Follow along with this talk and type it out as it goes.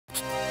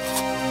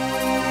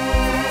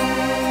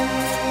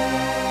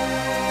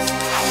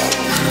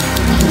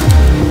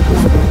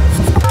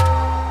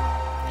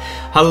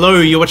Hello,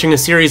 you're watching a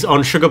series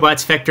on Sugar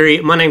Bytes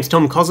Factory. My name's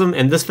Tom Cosm,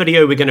 and this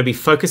video we're going to be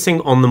focusing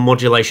on the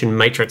modulation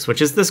matrix,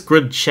 which is this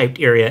grid-shaped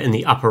area in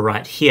the upper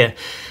right here.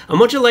 A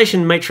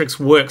modulation matrix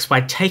works by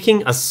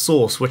taking a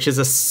source, which is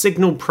a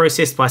signal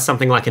processed by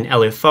something like an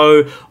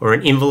LFO or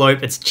an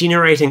envelope. It's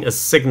generating a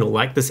signal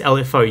like this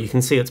LFO. You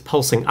can see it's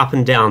pulsing up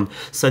and down.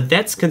 So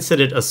that's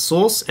considered a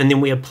source, and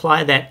then we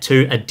apply that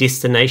to a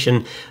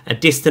destination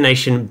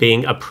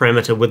being a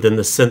parameter within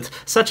the synth,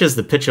 such as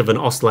the pitch of an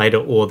oscillator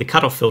or the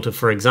cutoff filter,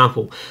 for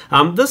example.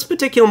 This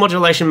particular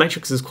modulation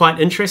matrix is quite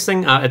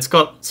interesting. It's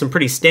got some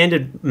pretty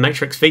standard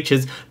matrix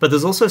features, but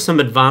there's also some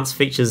advanced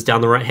features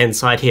down the right hand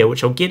side here,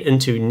 which I'll get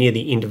into near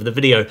the end of the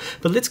video.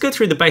 But let's go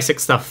through the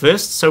basic stuff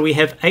first. So we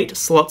have 8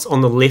 slots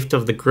on the left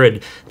of the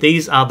grid.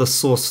 These are the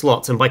source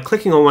slots, and by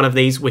clicking on one of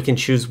these we can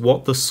choose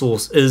what the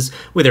source is,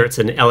 whether it's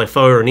an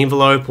LFO or an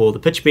envelope or the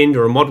pitch bend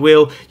or a mod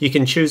wheel. You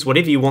can choose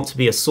whatever you want to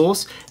be a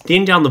source.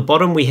 Then down the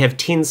bottom we have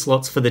 10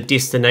 slots for the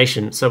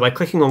destination. So by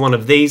clicking on one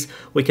of these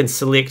we can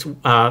select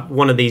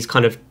one of these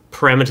kind of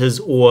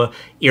parameters or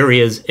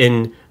areas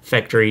in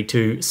Factory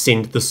to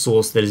send the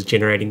source that is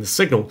generating the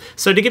signal.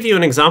 So to give you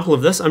an example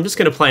of this, I'm just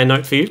going to play a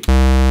note for you.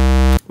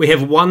 We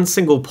have one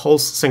single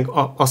pulse sync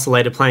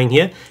oscillator playing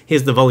here.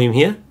 Here's the volume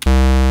here.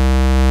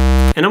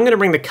 And I'm going to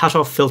bring the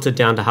cutoff filter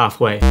down to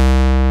halfway.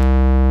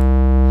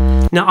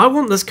 Now I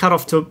want this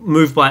cutoff to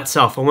move by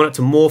itself. I want it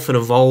to morph and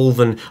evolve,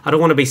 and I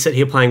don't want to sit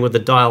here playing with the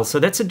dial. So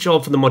that's a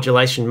job for the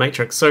modulation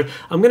matrix. So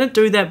I'm going to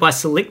do that by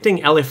selecting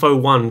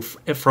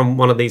LFO1 from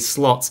one of these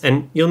slots,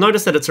 and you'll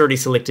notice that it's already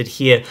selected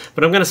here,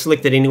 but I'm going to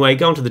select it anyway.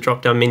 Go into the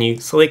drop down menu,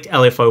 select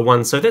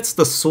LFO1. So that's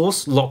the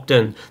source locked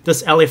in.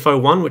 This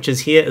LFO1, which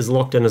is here, is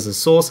locked in as a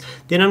source.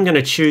 Then I'm going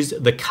to choose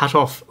the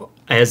cutoff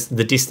as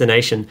the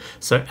destination.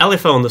 So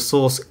LFO on the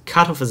source,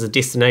 cutoff as a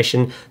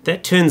destination.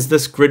 That turns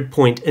this grid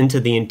point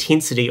into the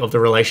intensity of the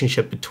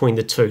relationship between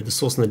the two, the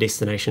source and the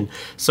destination.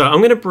 So I'm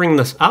going to bring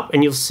this up,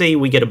 and you'll see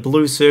we get a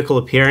blue circle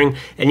appearing,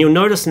 and you'll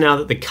notice now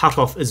that the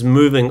cutoff is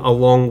moving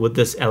along with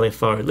this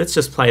LFO. Let's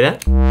just play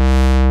that.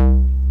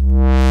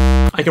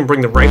 I can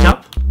bring the rate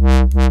up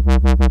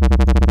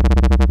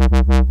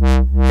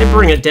and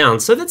bring it down.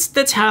 So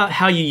that's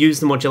how you use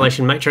the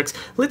modulation matrix.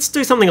 Let's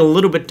do something a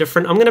little bit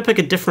different. I'm going to pick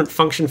a different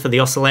function for the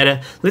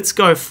oscillator. Let's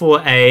go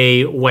for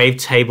a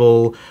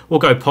wavetable. We'll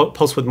go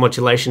pulse width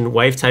modulation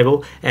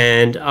wavetable,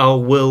 and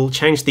we'll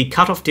change the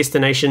cutoff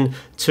destination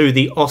to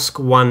the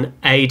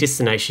OSC1A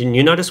destination.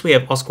 You notice we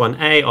have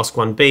OSC1A,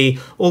 OSC1B,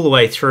 all the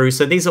way through.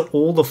 So these are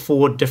all the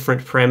 4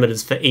 different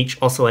parameters for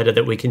each oscillator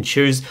that we can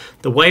choose.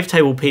 The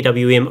wavetable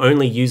PWM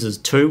only uses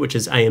 2, which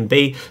is A and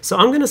B. So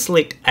I'm going to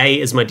select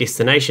A as my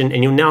destination,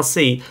 and you'll now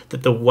see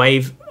that the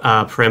wave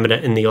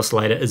parameter in the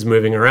oscillator is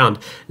moving around.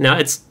 Now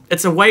it's a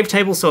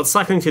wavetable, so it's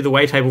cycling through the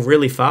wavetable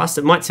really fast.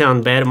 It might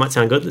sound bad, it might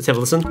sound good. Let's have a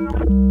listen.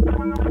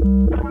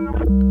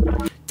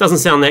 Doesn't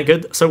sound that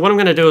good. So what I'm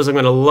going to do is I'm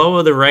going to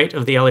lower the rate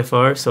of the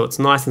LFO so it's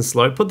nice and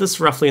slow. Put this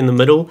roughly in the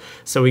middle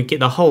so we get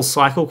the whole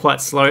cycle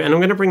quite slow, and I'm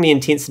going to bring the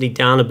intensity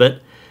down a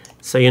bit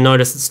so you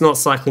notice it's not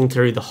cycling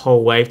through the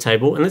whole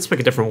wavetable. And let's pick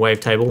a different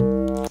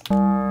wavetable.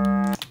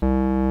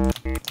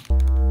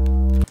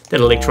 That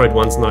electrode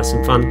one's nice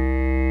and fun.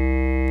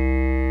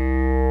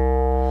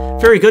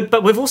 Very good,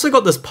 but we've also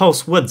got this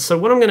pulse width. So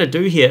what I'm going to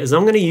do here is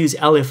I'm going to use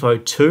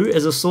LFO2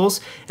 as a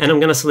source, and I'm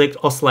going to select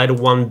oscillator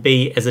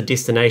 1B as a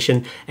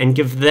destination and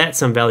give that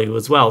some value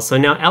as well. So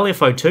now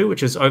LFO2,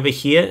 which is over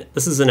here,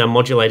 this is in our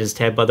modulators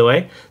tab by the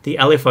way, the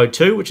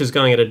LFO2, which is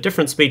going at a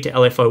different speed to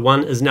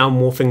LFO1, is now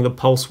morphing the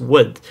pulse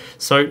width.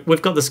 So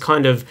we've got this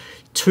kind of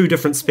 2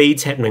 different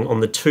speeds happening on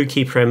the 2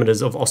 key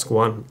parameters of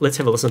OSC1. Let's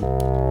have a listen.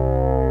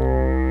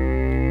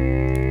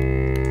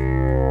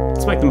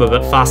 Let's make them a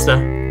bit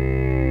faster.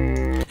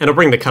 And I'll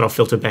bring the cutoff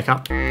filter back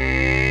up.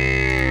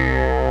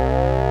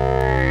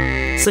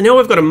 So now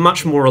we've got a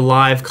much more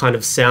alive kind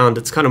of sound.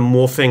 It's kind of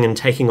morphing and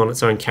taking on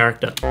its own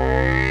character.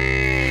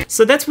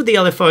 So that's with the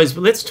LFOs,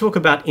 but let's talk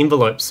about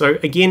envelopes. So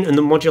again, in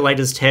the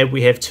modulators tab,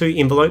 we have 2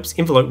 envelopes,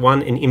 envelope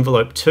 1 and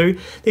envelope 2.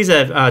 These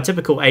are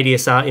typical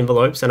ADSR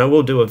envelopes, and I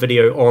will do a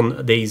video on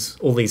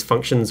all these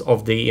functions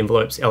of the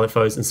envelopes,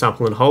 LFOs, and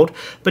sample and hold.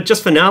 But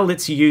just for now,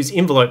 let's use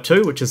envelope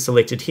 2, which is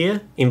selected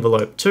here,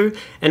 envelope 2,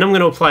 and I'm going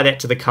to apply that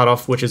to the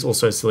cutoff, which is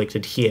also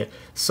selected here.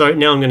 So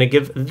now I'm going to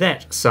give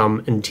that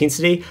some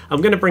intensity.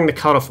 I'm going to bring the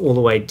cutoff all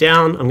the way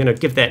down. I'm going to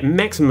give that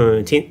maximum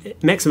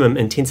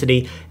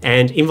intensity,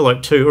 and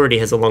envelope 2 already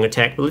has a long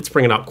attack, but let's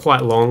bring it up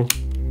quite long.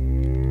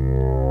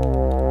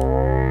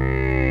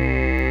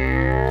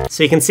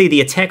 So you can see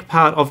the attack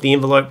part of the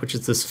envelope, which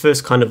is this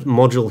first kind of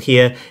module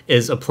here,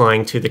 is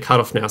applying to the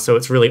cutoff now, so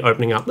it's really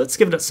opening up. Let's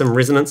give it some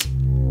resonance,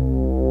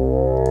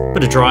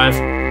 bit of drive.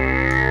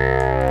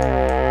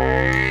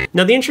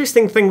 Now the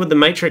interesting thing with the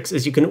matrix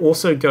is you can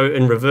also go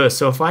in reverse.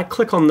 So if I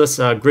click on this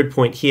grid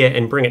point here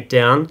and bring it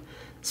down,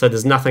 so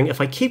there's nothing.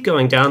 If I keep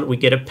going down, we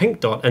get a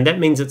pink dot, and that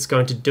means it's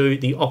going to do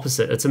the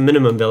opposite. It's a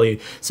minimum value.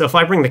 So if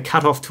I bring the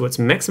cutoff to its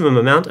maximum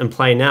amount and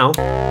play now,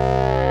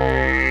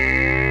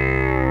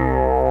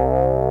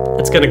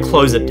 it's going to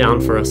close it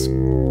down for us.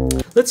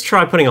 Let's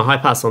try putting a high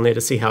pass on there to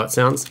see how it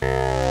sounds.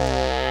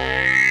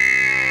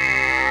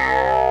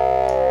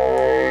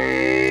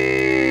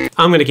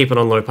 I'm going to keep it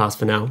on low pass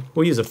for now.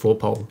 We'll use a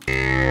 4-pole.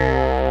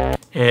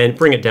 And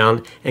bring it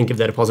down and give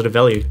that a positive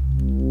value.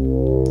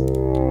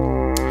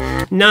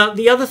 Now,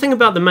 the other thing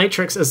about the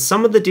matrix is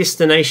some of the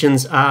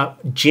destinations are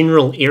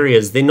general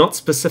areas. They're not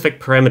specific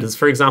parameters.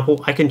 For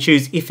example, I can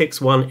choose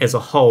fx1 as a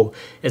whole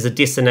as a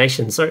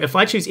destination. So if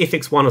I choose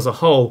fx1 as a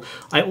whole,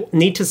 I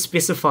need to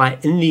specify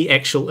in the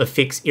actual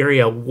effects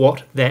area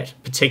what that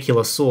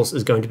particular source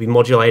is going to be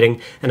modulating.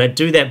 And I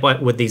do that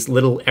with these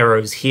little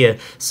arrows here.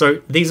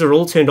 So these are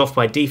all turned off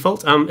by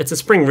default. It's a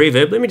spring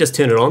reverb. Let me just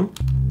turn it on.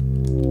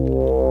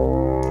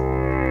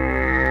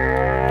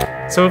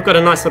 So we've got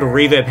a nice little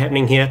reverb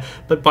happening here,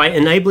 but by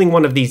enabling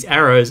one of these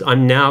arrows,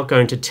 I'm now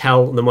going to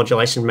tell the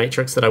modulation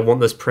matrix that I want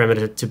this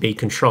parameter to be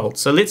controlled.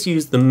 So let's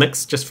use the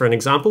mix just for an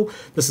example.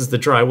 This is the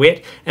dry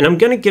wet, and I'm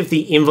going to give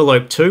the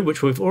envelope 2,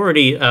 which we've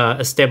already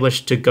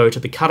established to go to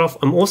the cutoff.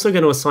 I'm also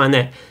going to assign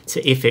that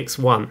to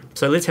fx1.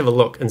 So let's have a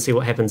look and see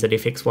what happens at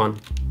fx1.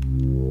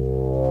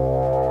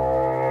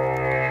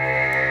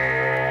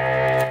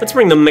 Let's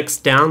bring the mix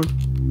down.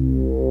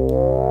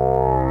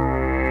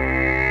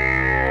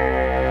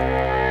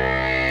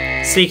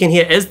 So you can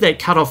hear as that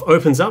cutoff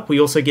opens up, we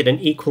also get an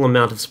equal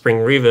amount of spring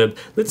reverb.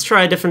 Let's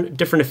try a different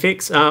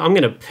effects. I'm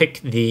going to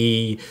pick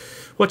the,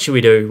 what should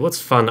we do?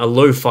 What's fun? A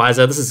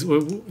lo-fizer. This is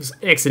we're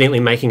accidentally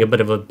making a bit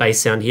of a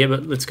bass sound here,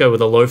 but let's go with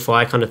a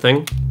lo-fi kind of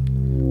thing.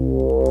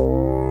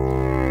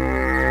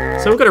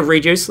 So we've got a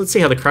reduce. Let's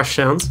see how the crush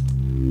sounds.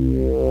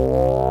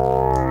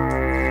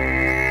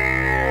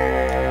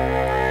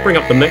 Bring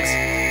up the mix.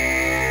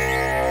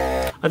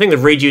 I think the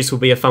reduce will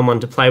be a fun one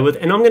to play with,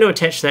 and I'm going to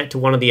attach that to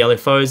one of the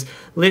LFOs.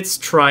 Let's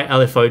try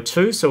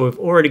LFO2. So we've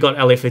already got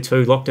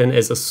LFO2 locked in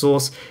as a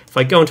source. If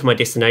I go into my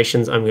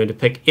destinations, I'm going to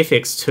pick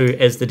FX2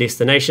 as the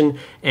destination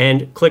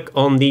and click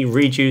on the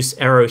reduce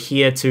arrow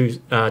here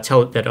to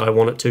tell it that I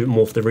want it to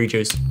morph the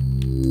reduce.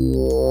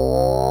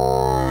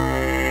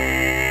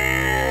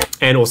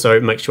 And also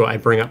make sure I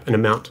bring up an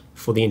amount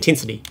for the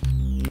intensity.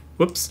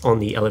 Whoops, on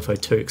the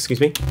LFO2, excuse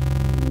me.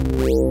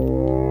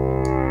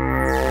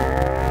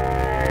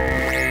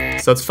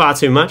 So it's far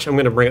too much. I'm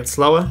going to bring it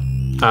slower,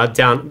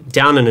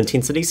 down in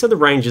intensity, so the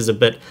range is a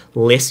bit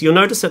less. You'll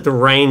notice that the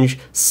range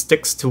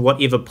sticks to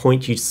whatever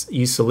point you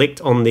select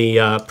on the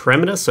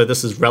parameter, so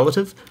this is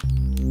relative.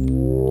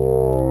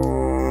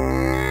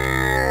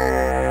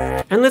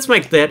 And let's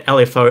make that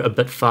LFO a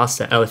bit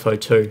faster,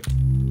 LFO2.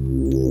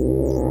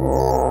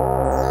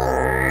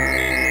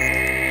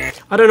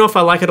 I don't know if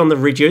I like it on the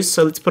reduce,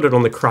 so let's put it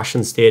on the crush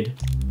instead.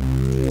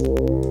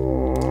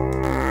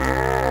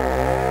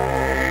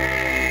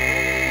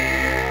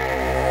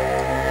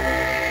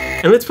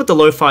 And let's put the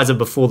lo-fizer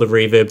before the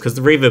reverb, because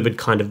the reverb would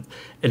kind of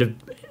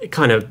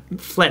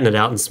flatten it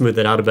out and smooth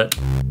it out a bit.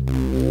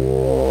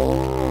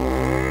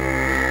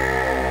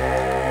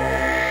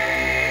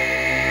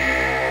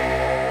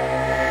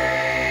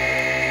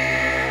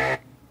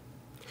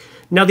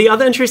 Now the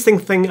other interesting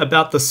thing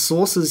about the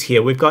sources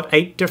here, we've got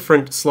 8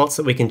 different slots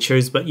that we can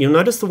choose, but you'll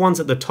notice the ones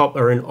at the top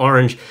are in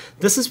orange.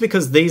 This is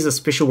because these are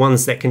special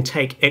ones that can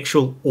take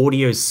actual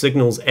audio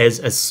signals as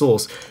a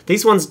source.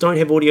 These ones don't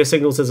have audio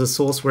signals as a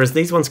source, whereas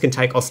these ones can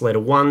take oscillator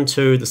 1,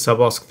 2, the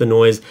sub-osc, the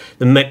noise,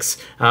 the mix,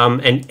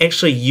 and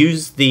actually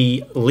use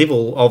the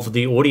level of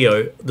the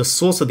audio, the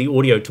source of the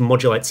audio, to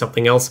modulate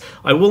something else.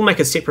 I will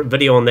make a separate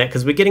video on that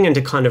because we're getting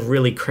into kind of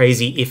really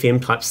crazy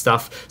FM type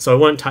stuff, so I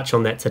won't touch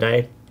on that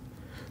today.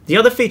 The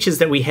other features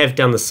that we have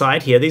down the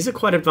side here, these are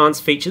quite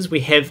advanced features. We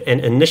have an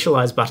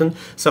initialize button.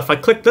 So if I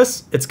click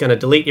this, it's going to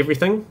delete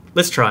everything.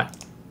 Let's try it.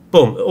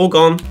 Boom, all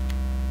gone.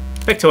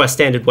 Back to our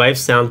standard wave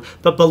sound.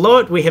 But below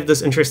it, we have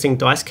this interesting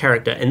dice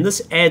character, and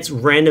this adds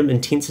random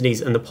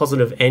intensities in the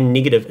positive and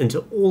negative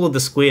into all of the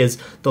squares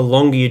the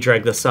longer you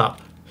drag this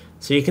up.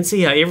 So you can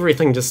see how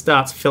everything just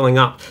starts filling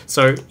up.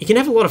 So you can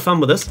have a lot of fun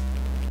with this.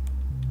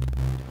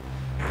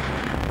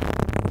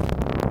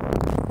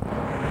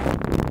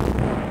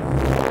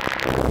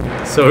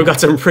 So we've got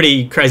some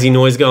pretty crazy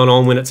noise going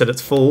on when it's at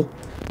its full.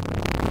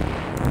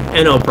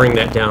 And I'll bring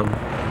that down.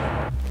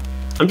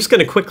 I'm just going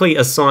to quickly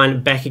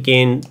assign back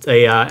again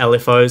the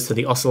LFOs to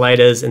the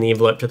oscillators and the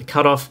envelope to the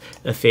cutoff,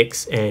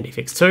 effects and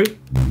FX2.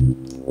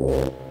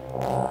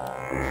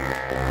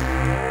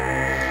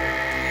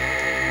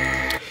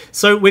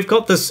 So we've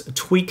got this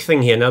tweak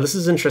thing here. Now this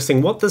is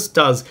interesting. What this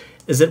does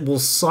is it will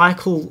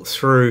cycle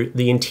through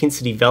the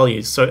intensity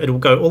values. So it will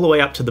go all the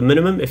way up to the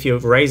minimum if you're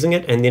raising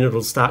it, and then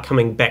it'll start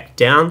coming back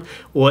down,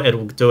 or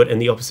it'll do it in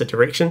the opposite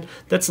direction.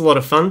 That's a lot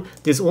of fun.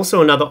 There's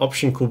also another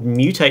option called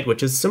mutate,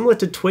 which is similar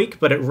to tweak,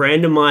 but it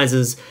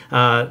randomizes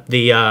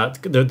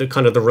the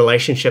kind of the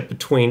relationship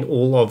between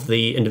all of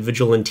the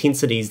individual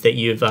intensities that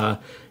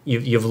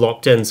you've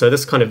locked in. So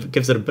this kind of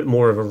gives it a bit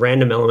more of a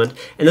random element.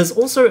 And there's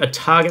also a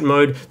target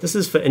mode. This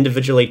is for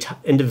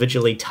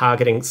individually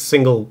targeting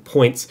single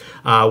points,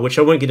 which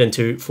I won't get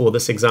into for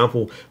this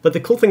example. But the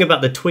cool thing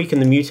about the tweak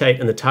and the mutate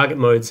and the target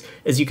modes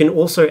is you can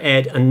also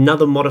add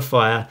another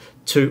modifier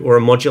to, or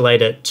a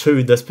modulator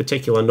to, this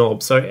particular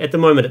knob. So at the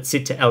moment it's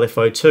set to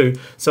LFO2.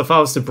 So if I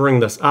was to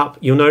bring this up,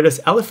 you'll notice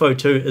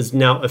LFO2 is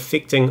now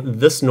affecting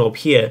this knob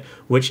here,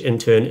 which in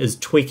turn is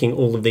tweaking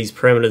all of these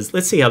parameters.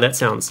 Let's see how that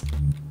sounds.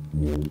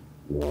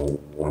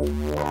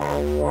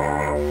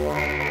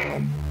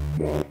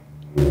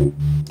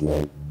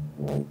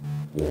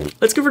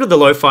 Let's get rid of the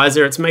lo-fis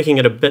there, it's making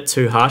it a bit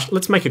too harsh.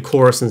 Let's make a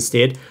chorus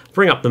instead.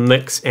 Bring up the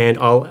mix and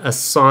I'll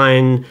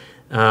assign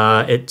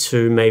it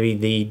to maybe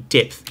the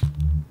depth.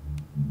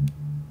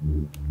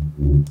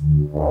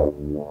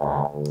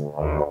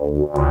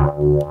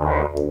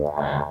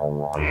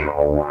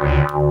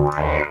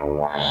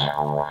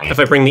 If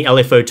I bring the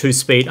LFO2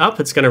 speed up,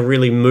 it's going to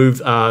really move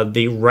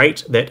the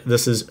rate that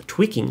this is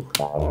tweaking.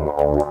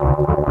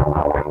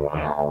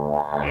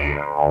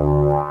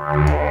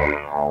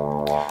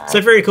 So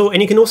very cool,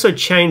 and you can also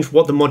change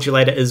what the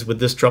modulator is with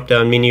this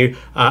drop-down menu.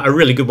 A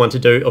really good one to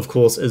do, of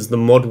course, is the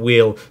mod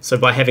wheel. So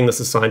by having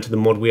this assigned to the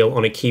mod wheel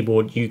on a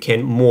keyboard, you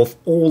can morph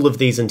all of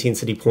these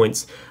intensity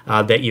points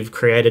that you've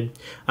created.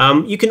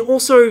 You can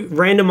also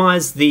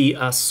randomize the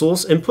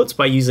source inputs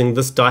by using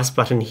this dice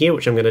button here,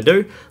 which I'm going to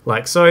do,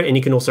 like so, and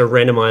you can also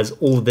randomize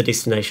all of the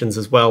destinations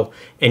as well,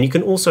 and you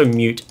can also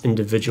mute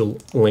individual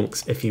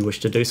links if you wish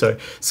to do so.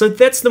 So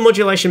that's the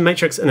modulation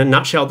matrix in a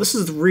nutshell. This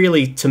is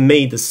really, to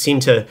me, the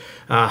center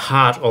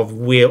heart of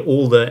where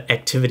all the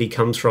activity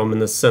comes from in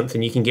the synth,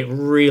 and you can get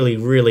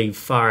really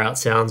far out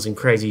sounds and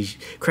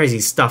crazy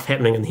stuff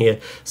happening in here.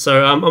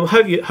 So I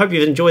hope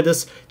you've enjoyed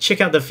this. Check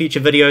out the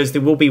future videos.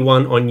 There will be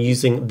one on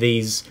using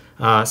these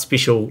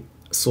special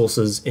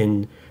sources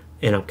in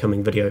an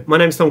upcoming video. My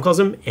name's Tom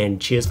Cosm, and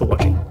cheers for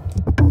watching.